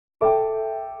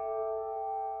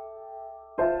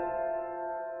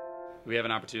we have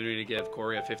an opportunity to give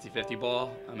Corey a 50-50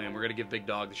 ball, I mean, we're going to give Big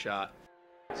Dog the shot.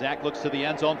 Zach looks to the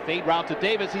end zone, fade route to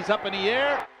Davis. He's up in the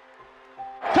air.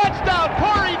 Touchdown,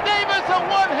 Corey Davis, a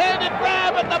one-handed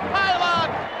grab at the pylon.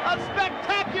 A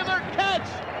spectacular catch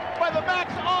by the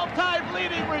Mac's all-time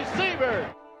leading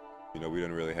receiver. You know, we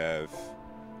weren't really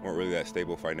that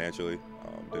stable financially.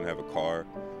 Didn't have a car.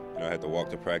 You know, I had to walk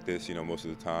to practice, you know, most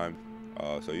of the time.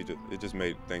 So it just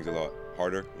made things a lot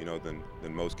harder, you know, than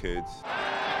most kids.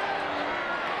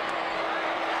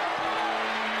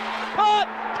 Caught!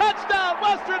 Touchdown,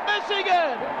 Western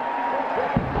Michigan!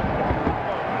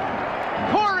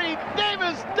 Corey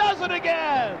Davis does it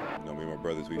again! You know, me and my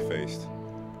brothers, we faced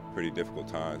pretty difficult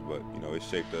times, but, you know, it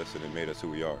shaped us and it made us who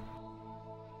we are.